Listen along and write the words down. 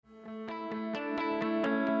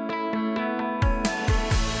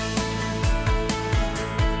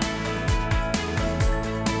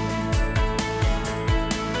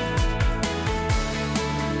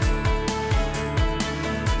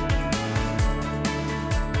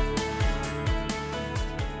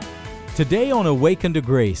Today on Awaken to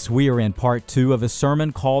Grace, we are in part 2 of a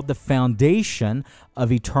sermon called The Foundation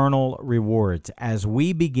of Eternal Rewards, as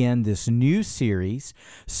we begin this new series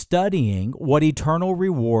studying what eternal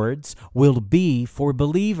rewards will be for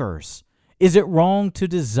believers. Is it wrong to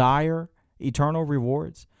desire eternal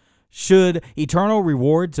rewards? Should eternal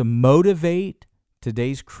rewards motivate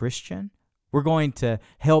today's Christian? We're going to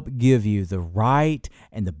help give you the right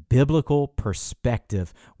and the biblical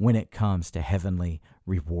perspective when it comes to heavenly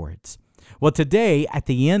rewards. Well, today, at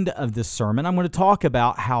the end of this sermon, I'm going to talk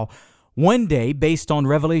about how one day, based on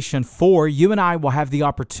Revelation 4, you and I will have the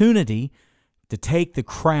opportunity to take the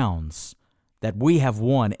crowns that we have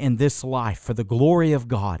won in this life for the glory of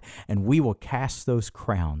God, and we will cast those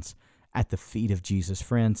crowns at the feet of Jesus.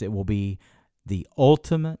 Friends, it will be the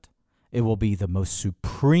ultimate, it will be the most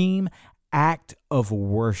supreme act of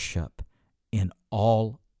worship in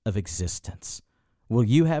all of existence. Will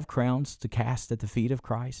you have crowns to cast at the feet of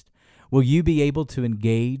Christ? Will you be able to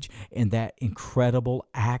engage in that incredible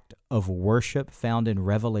act of worship found in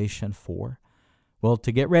Revelation 4? Well,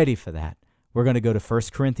 to get ready for that, we're going to go to 1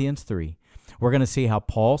 Corinthians 3. We're going to see how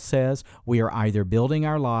Paul says we are either building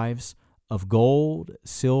our lives of gold,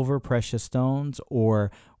 silver, precious stones,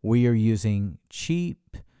 or we are using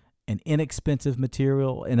cheap and inexpensive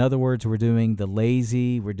material. In other words, we're doing the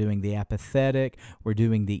lazy, we're doing the apathetic, we're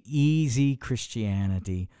doing the easy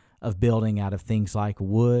Christianity of building out of things like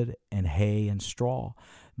wood and hay and straw.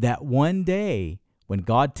 That one day, when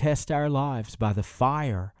God tests our lives by the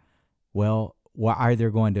fire, well, we're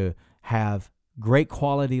either going to have great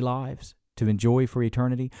quality lives to enjoy for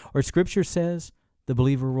eternity, or Scripture says the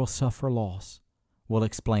believer will suffer loss. We'll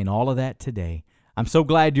explain all of that today. I'm so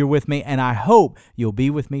glad you're with me, and I hope you'll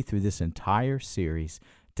be with me through this entire series.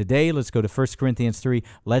 Today, let's go to 1 Corinthians 3.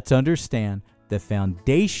 Let's understand the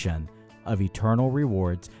foundation of eternal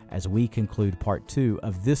rewards as we conclude part 2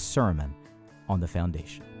 of this sermon on the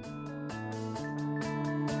foundation.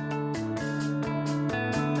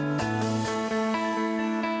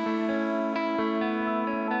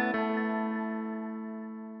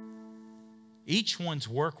 Each one's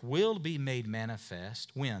work will be made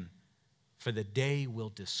manifest when? For the day will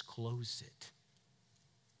disclose it.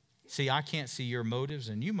 See, I can't see your motives,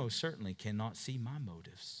 and you most certainly cannot see my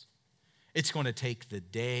motives. It's going to take the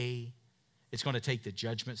day, it's going to take the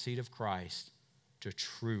judgment seat of Christ to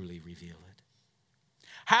truly reveal it.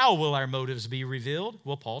 How will our motives be revealed?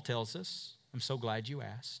 Well, Paul tells us. I'm so glad you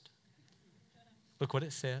asked. Look what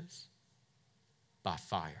it says. By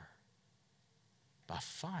fire. By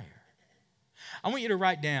fire. I want you to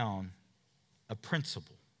write down a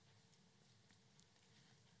principle.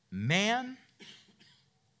 Man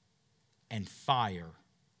and fire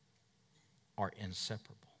are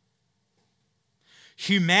inseparable.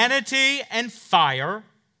 Humanity and fire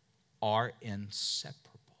are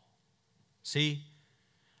inseparable. See,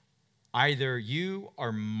 either you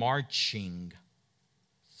are marching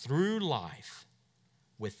through life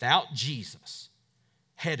without Jesus,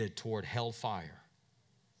 headed toward hellfire,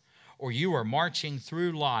 or you are marching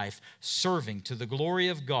through life serving to the glory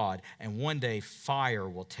of God, and one day fire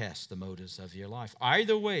will test the motives of your life.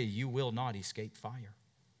 Either way, you will not escape fire.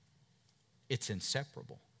 It's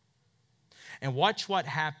inseparable. And watch what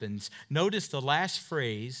happens. Notice the last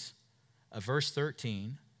phrase of verse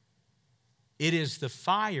 13. It is the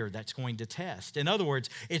fire that's going to test. In other words,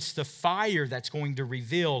 it's the fire that's going to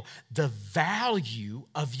reveal the value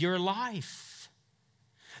of your life,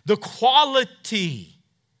 the quality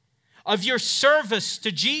of your service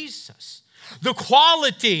to Jesus, the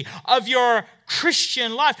quality of your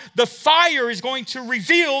Christian life. The fire is going to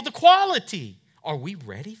reveal the quality. Are we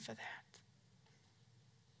ready for that?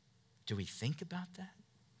 Do we think about that?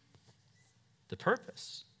 The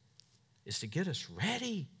purpose is to get us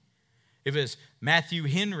ready. It was Matthew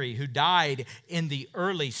Henry who died in the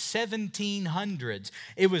early 1700s.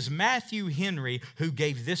 It was Matthew Henry who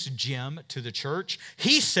gave this gem to the church.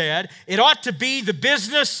 He said, it ought to be the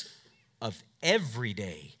business of every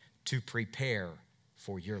day to prepare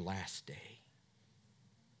for your last day.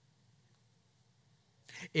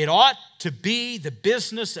 It ought to be the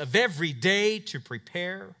business of every day to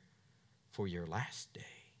prepare for your last day.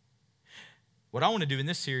 What I want to do in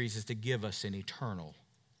this series is to give us an eternal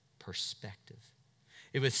perspective.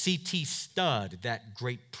 It was C.T. Studd, that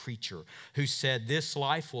great preacher, who said, this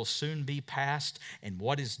life will soon be past, and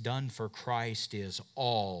what is done for Christ is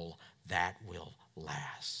all that will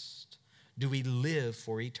last. Do we live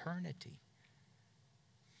for eternity?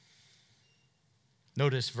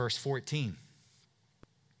 Notice verse 14.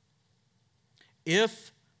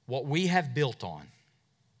 If what we have built on,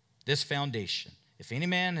 this foundation, if any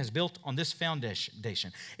man has built on this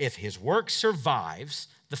foundation, if his work survives,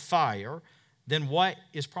 the fire, then what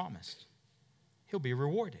is promised? He'll be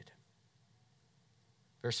rewarded.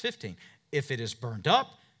 Verse 15, if it is burned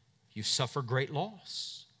up, you suffer great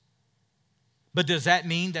loss. But does that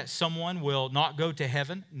mean that someone will not go to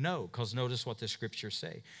heaven? No, because notice what the scriptures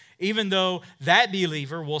say. Even though that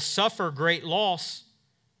believer will suffer great loss,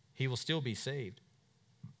 he will still be saved.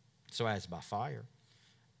 So as by fire.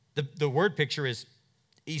 The word picture is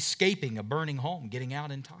escaping a burning home, getting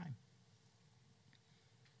out in time.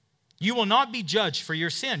 You will not be judged for your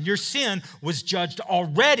sin. Your sin was judged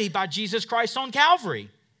already by Jesus Christ on Calvary.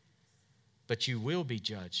 But you will be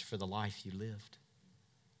judged for the life you lived.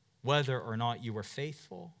 Whether or not you were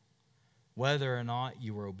faithful, whether or not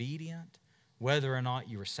you were obedient, whether or not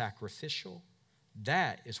you were sacrificial,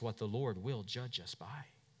 that is what the Lord will judge us by.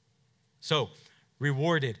 So,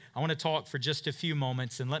 rewarded. I want to talk for just a few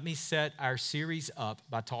moments, and let me set our series up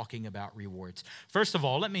by talking about rewards. First of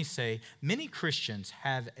all, let me say, many Christians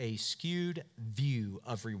have a skewed view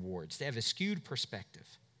of rewards. They have a skewed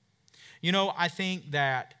perspective. You know, I think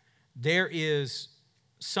that there is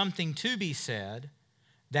something to be said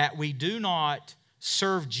that we do not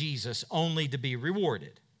serve Jesus only to be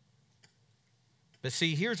rewarded. But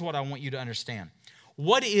see, here's what I want you to understand.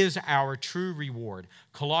 What is our true reward?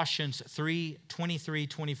 Colossians 3:23,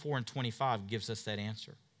 24, and 25 gives us that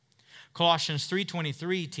answer. Colossians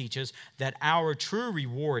 3:23 teaches that our true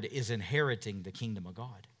reward is inheriting the kingdom of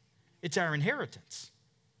God. It's our inheritance.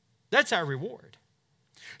 That's our reward.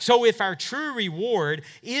 So if our true reward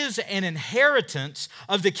is an inheritance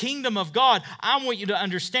of the kingdom of God, I want you to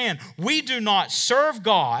understand, we do not serve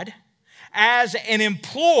God as an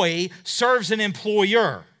employee serves an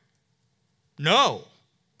employer. No.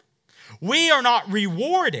 We are not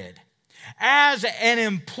rewarded as an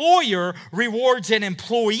employer rewards an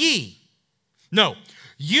employee. No.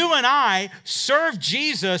 You and I serve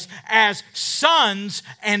Jesus as sons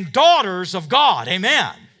and daughters of God.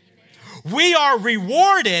 Amen. We are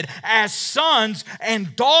rewarded as sons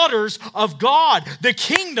and daughters of God. The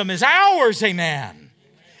kingdom is ours. Amen.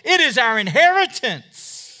 It is our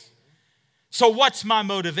inheritance. So what's my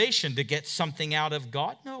motivation? To get something out of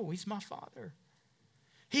God? No, He's my Father.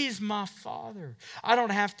 He's my Father. I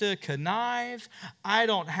don't have to connive. I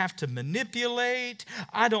don't have to manipulate.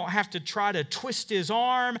 I don't have to try to twist His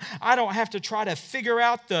arm. I don't have to try to figure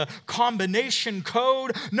out the combination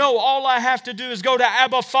code. No, all I have to do is go to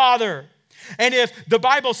Abba Father. And if the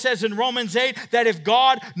Bible says in Romans 8 that if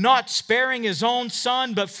God, not sparing His own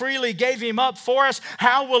Son, but freely gave Him up for us,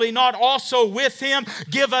 how will He not also with Him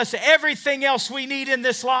give us everything else we need in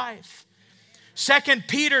this life? 2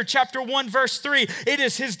 Peter chapter 1 verse 3, it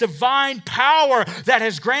is His divine power that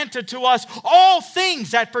has granted to us all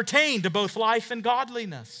things that pertain to both life and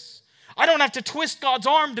godliness. I don't have to twist God's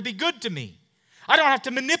arm to be good to me. I don't have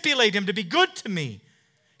to manipulate Him to be good to me.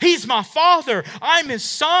 He's my Father. I'm His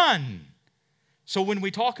son. So when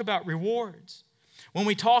we talk about rewards, when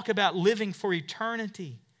we talk about living for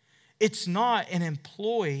eternity, it's not an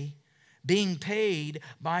employee being paid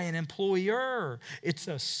by an employer. It's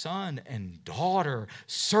a son and daughter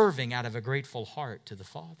serving out of a grateful heart to the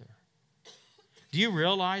Father. Do you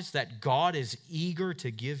realize that God is eager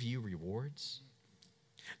to give you rewards?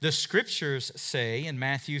 The scriptures say in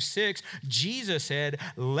Matthew 6, Jesus said,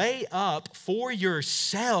 lay up for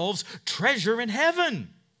yourselves treasure in heaven.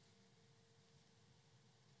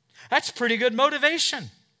 That's pretty good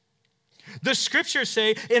motivation. The scriptures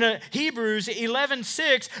say in Hebrews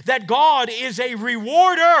 11:6 that God is a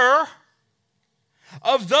rewarder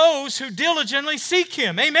of those who diligently seek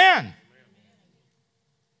Him. Amen.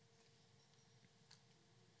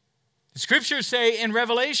 The scriptures say in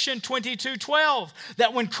Revelation 22:12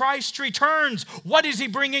 that when Christ returns, what is He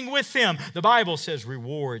bringing with Him? The Bible says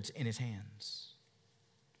rewards in His hands.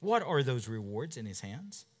 What are those rewards in His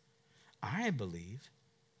hands? I believe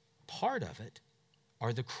part of it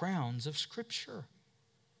are the crowns of Scripture.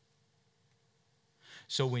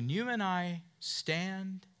 So when you and I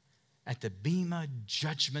stand at the bema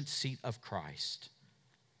judgment seat of Christ,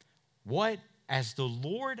 as the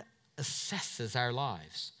Lord assesses our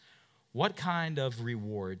lives, what kind of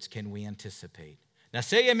rewards can we anticipate? Now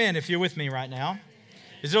say amen if you're with me right now. Amen.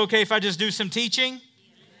 Is it okay if I just do some teaching?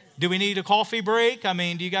 Do we need a coffee break? I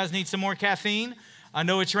mean, do you guys need some more caffeine? I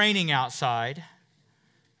know it's raining outside.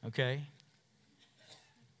 Okay.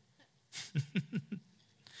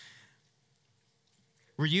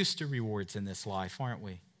 We're used to rewards in this life, aren't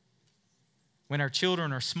we? When our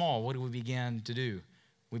children are small, what do we begin to do?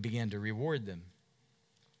 We begin to reward them.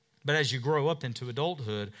 But as you grow up into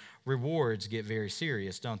adulthood, rewards get very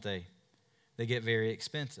serious, don't they? They get very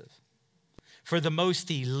expensive. For the most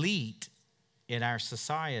elite in our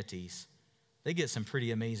societies, they get some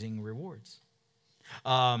pretty amazing rewards.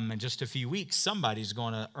 In just a few weeks, somebody's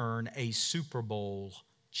going to earn a Super Bowl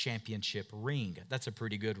championship ring. That's a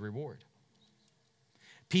pretty good reward.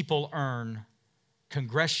 People earn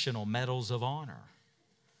Congressional Medals of Honor.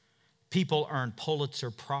 People earn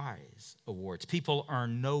Pulitzer Prize awards. People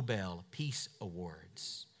earn Nobel Peace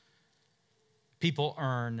Awards. People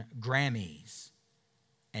earn Grammys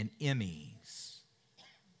and Emmys.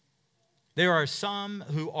 There are some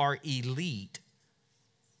who are elite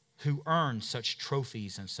who earn such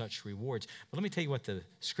trophies and such rewards. But let me tell you what the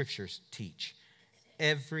scriptures teach.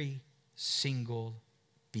 Every single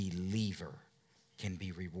believer can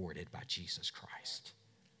be rewarded by Jesus Christ.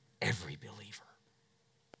 Every believer.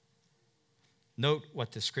 Note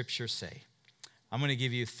what the scriptures say. I'm going to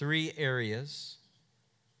give you 3 areas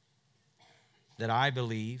that I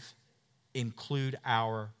believe include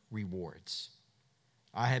our rewards.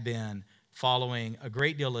 I have been following a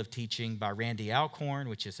great deal of teaching by Randy Alcorn,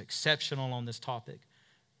 which is exceptional on this topic,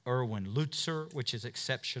 Erwin Lutzer, which is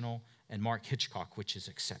exceptional, and Mark Hitchcock, which is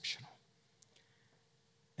exceptional.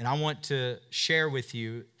 And I want to share with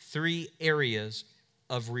you 3 areas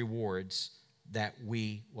of rewards that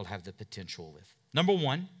we will have the potential with. Number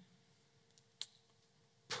 1,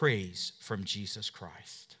 praise from Jesus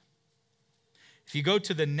Christ. If you go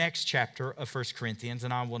to the next chapter of 1 Corinthians,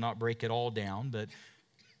 and I will not break it all down, but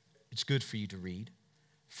it's good for you to read.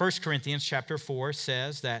 1 Corinthians chapter 4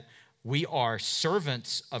 says that we are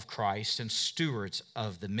servants of Christ and stewards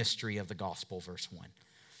of the mystery of the gospel, verse 1.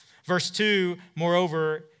 Verse 2,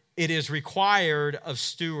 moreover, it is required of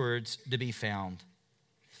stewards to be found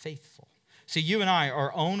faithful. See, you and I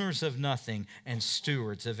are owners of nothing and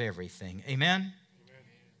stewards of everything. Amen? Amen.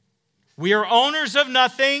 We are owners of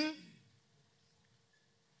nothing,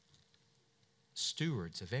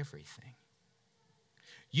 stewards of everything.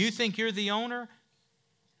 You think you're the owner?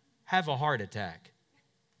 Have a heart attack.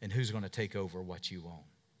 And who's going to take over what you own?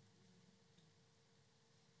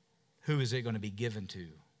 Who is it going to be given to?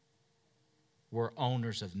 We're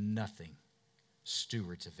owners of nothing,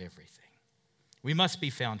 stewards of everything. We must be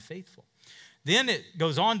found faithful. Then it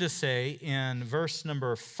goes on to say in verse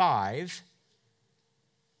number 5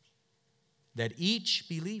 that each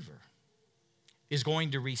believer is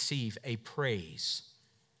going to receive a praise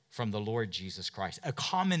from the Lord Jesus Christ, a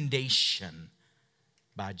commendation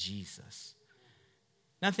by Jesus.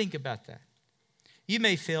 Now think about that. You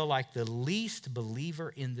may feel like the least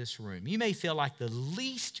believer in this room. You may feel like the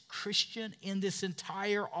least Christian in this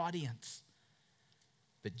entire audience.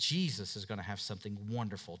 But Jesus is going to have something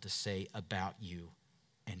wonderful to say about you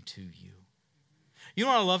and to you. You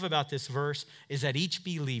know what I love about this verse is that each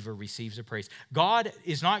believer receives a praise. God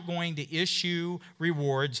is not going to issue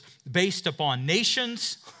rewards based upon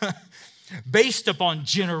nations, based upon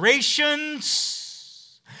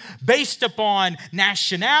generations, based upon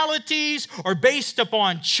nationalities, or based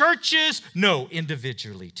upon churches. No,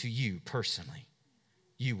 individually, to you personally,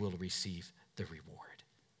 you will receive the reward.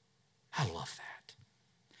 I love that.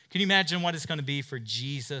 Can you imagine what it's going to be for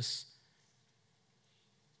Jesus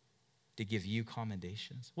to give you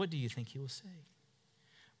commendations? What do you think he will say?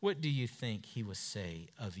 What do you think he will say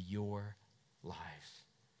of your life?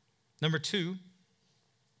 Number 2,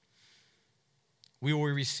 we will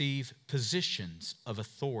receive positions of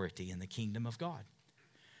authority in the kingdom of God.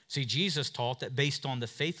 See, Jesus taught that based on the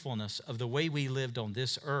faithfulness of the way we lived on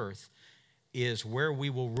this earth is where we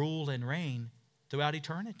will rule and reign throughout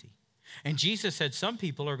eternity. And Jesus said some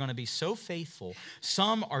people are going to be so faithful,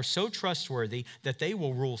 some are so trustworthy that they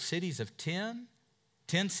will rule cities of 10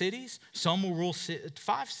 cities. Some will rule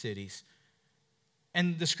 5 cities.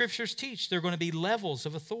 And the scriptures teach there are going to be levels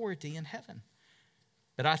of authority in heaven.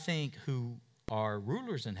 But I think who are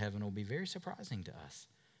rulers in heaven will be very surprising to us.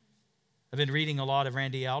 I've been reading a lot of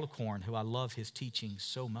Randy Alcorn, who I love his teaching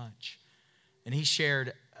so much. And he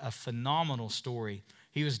shared a phenomenal story.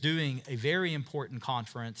 He was doing a very important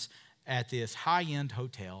conference at this high-end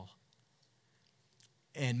hotel,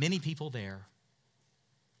 and many people there.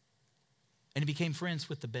 And he became friends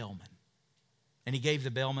with the bellman. And he gave the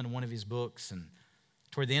bellman one of his books, and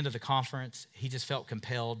toward the end of the conference, he just felt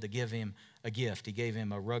compelled to give him a gift. He gave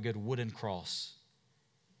him a rugged wooden cross.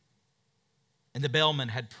 And the bellman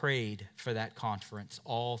had prayed for that conference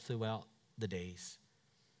all throughout the days.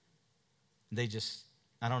 They just,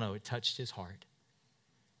 I don't know, it touched his heart.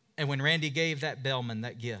 And when Randy gave that bellman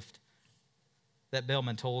that gift, that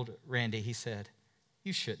bellman told Randy, he said,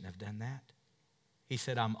 "You shouldn't have done that." He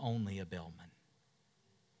said, "I'm only a bellman."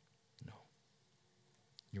 No,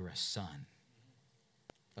 you're a son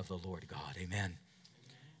of the Lord God. Amen.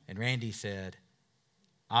 And Randy said,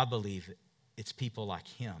 "I believe it's people like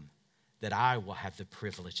him that I will have the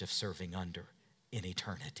privilege of serving under in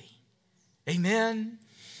eternity. Amen.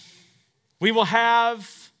 We will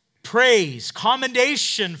have praise,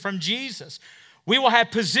 commendation from Jesus. We will have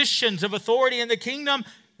positions of authority in the kingdom.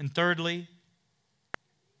 And thirdly,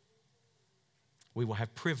 we will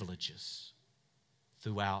have privileges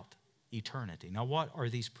throughout eternity. Now, what are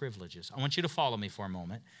these privileges? I want you to follow me for a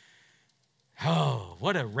moment. Oh,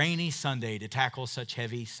 what a rainy Sunday to tackle such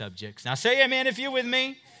heavy subjects. Now, say amen if you're with me.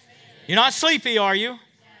 Amen. You're not sleepy, are you?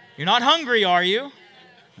 You're not hungry, are you?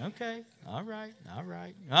 Okay, all right.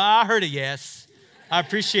 I heard a yes. I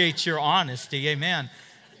appreciate your honesty, amen.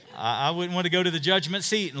 I wouldn't want to go to the judgment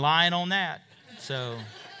seat and lying on that, so.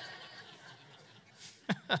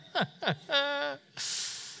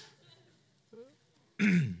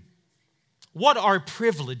 What are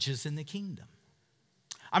privileges in the kingdom?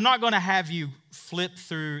 I'm not going to have you flip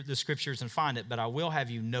through the scriptures and find it, but I will have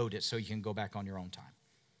you note it so you can go back on your own time.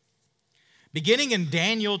 Beginning in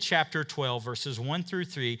Daniel chapter 12, verses 1 through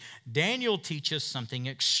 3, Daniel teaches something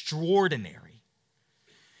extraordinary.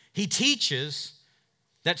 He teaches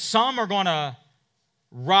that some are going to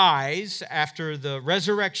rise after the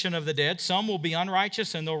resurrection of the dead. Some will be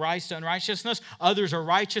unrighteous and they'll rise to unrighteousness. Others are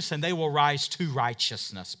righteous and they will rise to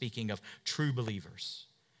righteousness, speaking of true believers.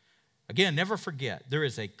 Again, never forget, there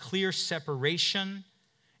is a clear separation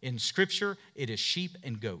in Scripture. It is sheep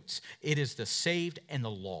and goats. It is the saved and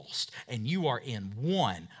the lost. And you are in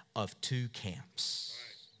one of two camps.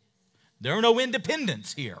 There are no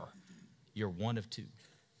independents here. You're one of two.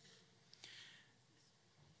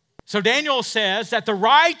 So Daniel says that the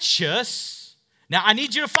righteous, now I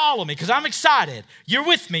need you to follow me because I'm excited. You're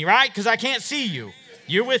with me, right? Because I can't see you.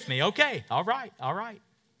 You're with me. Okay. All right.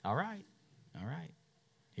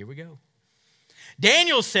 Here we go.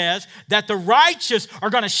 Daniel says that the righteous are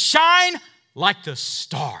going to shine like the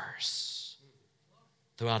stars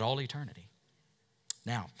throughout all eternity.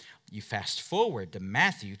 Now, you fast forward to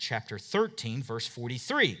Matthew chapter 13, verse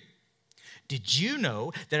 43. Did you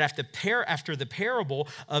know that after the parable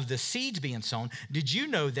of the seeds being sown, did you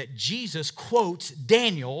know that Jesus quotes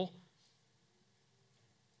Daniel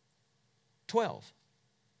 12?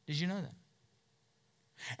 Did you know that?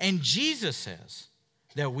 And Jesus says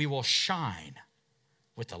that we will shine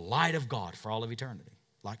with the light of God for all of eternity,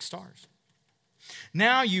 like stars.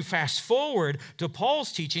 Now you fast forward to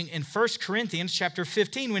Paul's teaching in 1 Corinthians chapter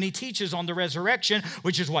 15 when he teaches on the resurrection,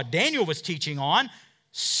 which is what Daniel was teaching on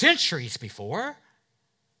centuries before.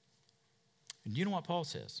 And you know what Paul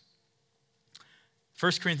says?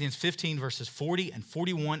 1 Corinthians 15 verses 40 and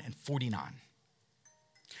 41 and 49.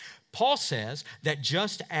 Paul says that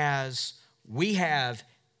just as we have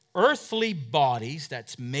earthly bodies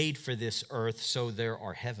that's made for this earth, so there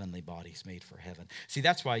are heavenly bodies made for heaven. See,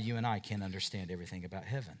 that's why you and I can't understand everything about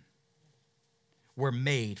heaven. We're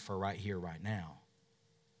made for right here, right now.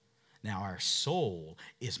 Now, our soul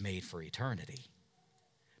is made for eternity.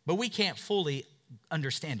 But we can't fully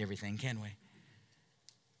understand everything, can we?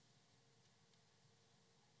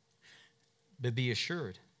 But be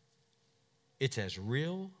assured, it's as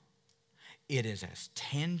real, it is as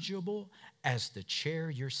tangible as the chair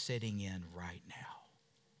you're sitting in right now.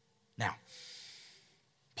 Now,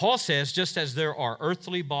 Paul says, just as there are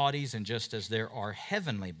earthly bodies and just as there are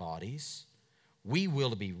heavenly bodies, we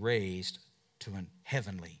will be raised to a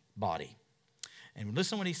heavenly body. And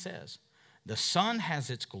listen what he says. The sun has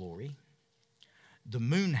its glory, the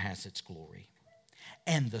moon has its glory,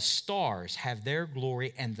 and the stars have their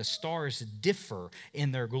glory, and the stars differ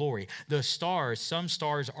in their glory. The stars, some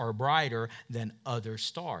stars are brighter than other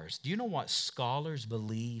stars. Do you know what scholars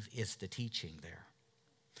believe is the teaching there?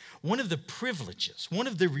 One of the privileges, one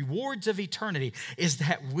of the rewards of eternity is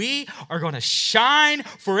that we are going to shine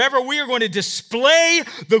forever. We are going to display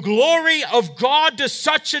the glory of God to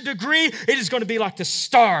such a degree, it is going to be like the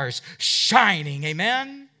stars shining.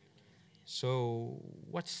 Amen? So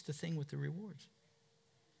what's the thing with the rewards?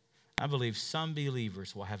 I believe some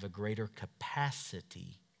believers will have a greater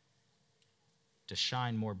capacity to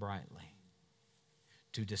shine more brightly,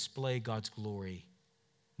 to display God's glory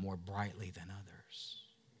more brightly than others.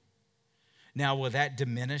 Now, will that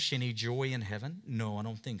diminish any joy in heaven? No, I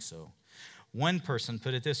don't think so. One person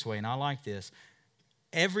put it this way, and I like this.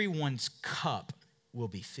 Everyone's cup will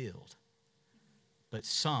be filled, but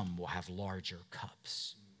some will have larger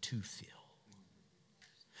cups to fill.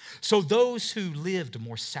 So those who lived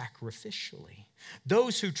more sacrificially,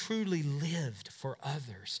 those who truly lived for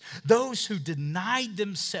others, those who denied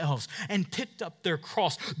themselves and picked up their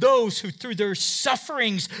cross, those who through their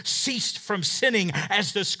sufferings ceased from sinning,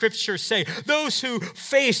 as the scriptures say, those who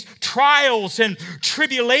faced trials and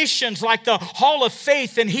tribulations like the hall of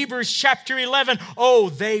faith in Hebrews chapter 11, oh,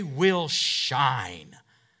 they will shine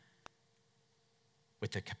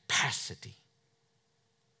with the capacity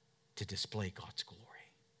to display God's glory.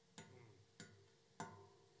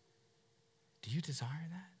 Do you desire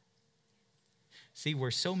that? See,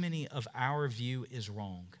 where so many of our view is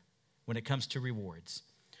wrong when it comes to rewards,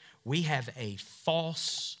 we have a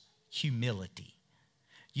false humility.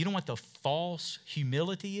 You know what the false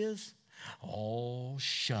humility is? Oh,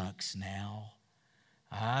 shucks now.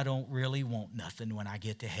 I don't really want nothing when I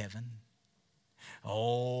get to heaven.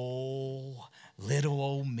 Oh, little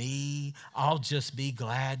old me, I'll just be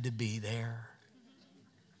glad to be there.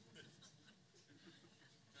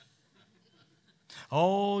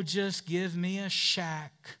 Oh, just give me a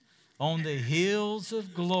shack on the hills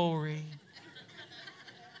of glory.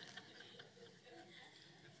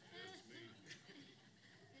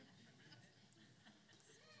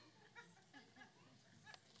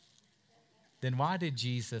 Then why did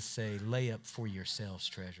Jesus say, lay up for yourselves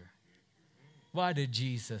treasure? Why did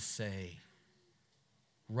Jesus say,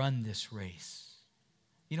 run this race?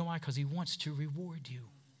 You know why? Because he wants to reward you.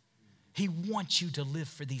 He wants you to live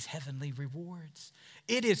for these heavenly rewards.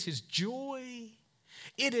 It is his joy.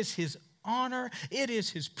 It is his honor. It is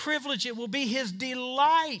his privilege. It will be his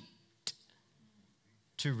delight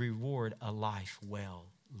to reward a life well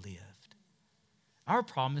lived. Our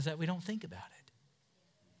problem is that we don't think about it.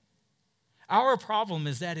 Our problem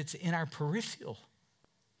is that it's in our peripheral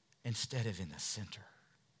instead of in the center.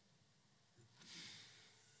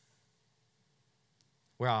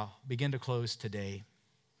 Where I'll begin to close today,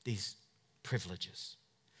 these privileges.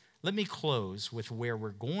 Let me close with where we're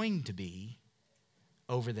going to be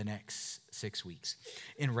over the next 6 weeks.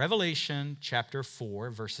 In Revelation chapter 4,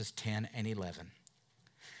 verses 10 and 11.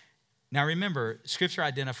 Now remember, Scripture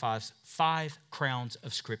identifies 5 crowns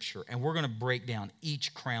of Scripture, and we're going to break down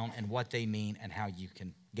each crown and what they mean and how you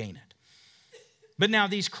can gain it. But now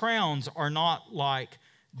these crowns are not like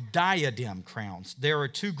diadem crowns. There are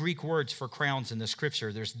 2 Greek words for crowns in the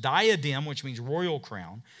Scripture. There's diadem, which means royal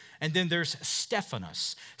crown, and then there's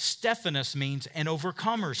Stephanos. Stephanos means an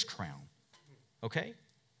overcomer's crown, okay?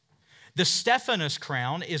 The Stephanos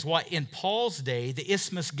crown is what in Paul's day, the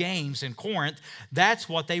Isthmus Games in Corinth, that's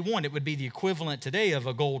what they won. It would be the equivalent today of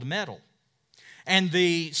a gold medal. And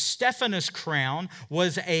the Stephanos crown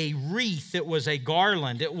was a wreath. It was a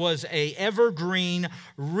garland. It was an evergreen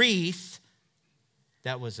wreath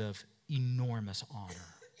that was of enormous honor.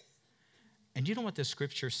 And you know what the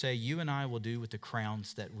scriptures say you and I will do with the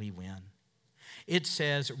crowns that we win? It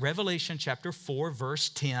says, Revelation chapter 4, verse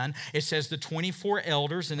 10, it says the 24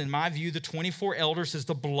 elders, and in my view, the 24 elders is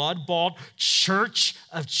the blood-bought church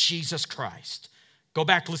of Jesus Christ. Go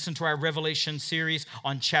back, listen to our Revelation series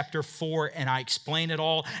on chapter 4, and I explain it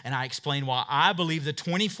all, and I explain why I believe the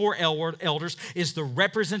 24 elders is the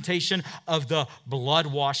representation of the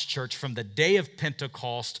blood-washed church from the day of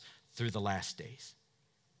Pentecost through the last days.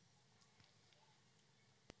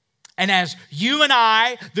 And as you and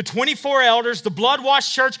I, the 24 elders, the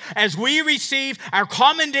blood-washed church, as we receive our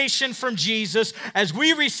commendation from Jesus, as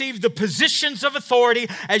we receive the positions of authority,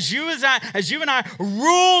 as you and I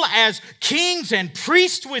rule as kings and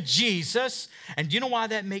priests with Jesus, and you know why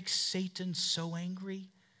that makes Satan so angry?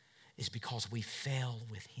 Is because we fell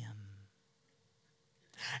with him.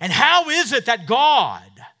 And how is it that God,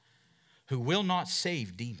 who will not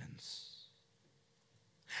save demons,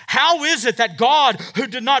 how is it that God, who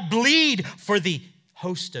did not bleed for the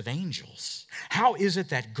host of angels, how is it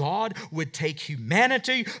that God would take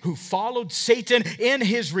humanity who followed Satan in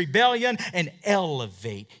his rebellion and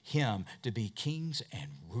elevate him to be kings and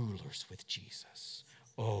rulers with Jesus?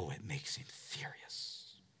 Oh, it makes him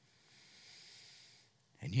furious.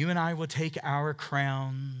 And you and I will take our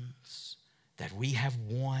crowns that we have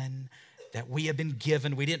won, that we have been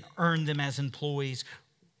given. We didn't earn them as employees.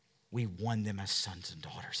 We won them as sons and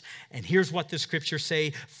daughters. And here's what the scriptures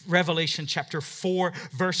say, Revelation chapter 4,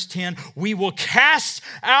 verse 10. We will cast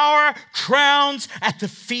our crowns at the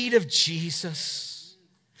feet of Jesus.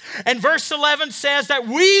 And verse 11 says that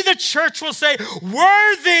we, the church, will say,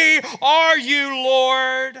 worthy are you,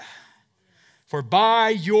 Lord, for by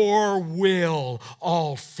your will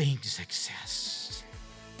all things exist.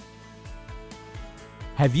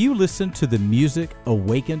 Have you listened to the music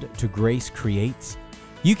Awakened to Grace creates?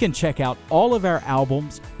 You can check out all of our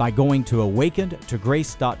albums by going to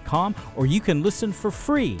awakenedtograce.com, or you can listen for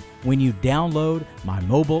free when you download my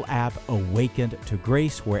mobile app, Awakened to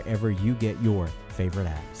Grace, wherever you get your favorite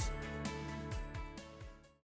apps.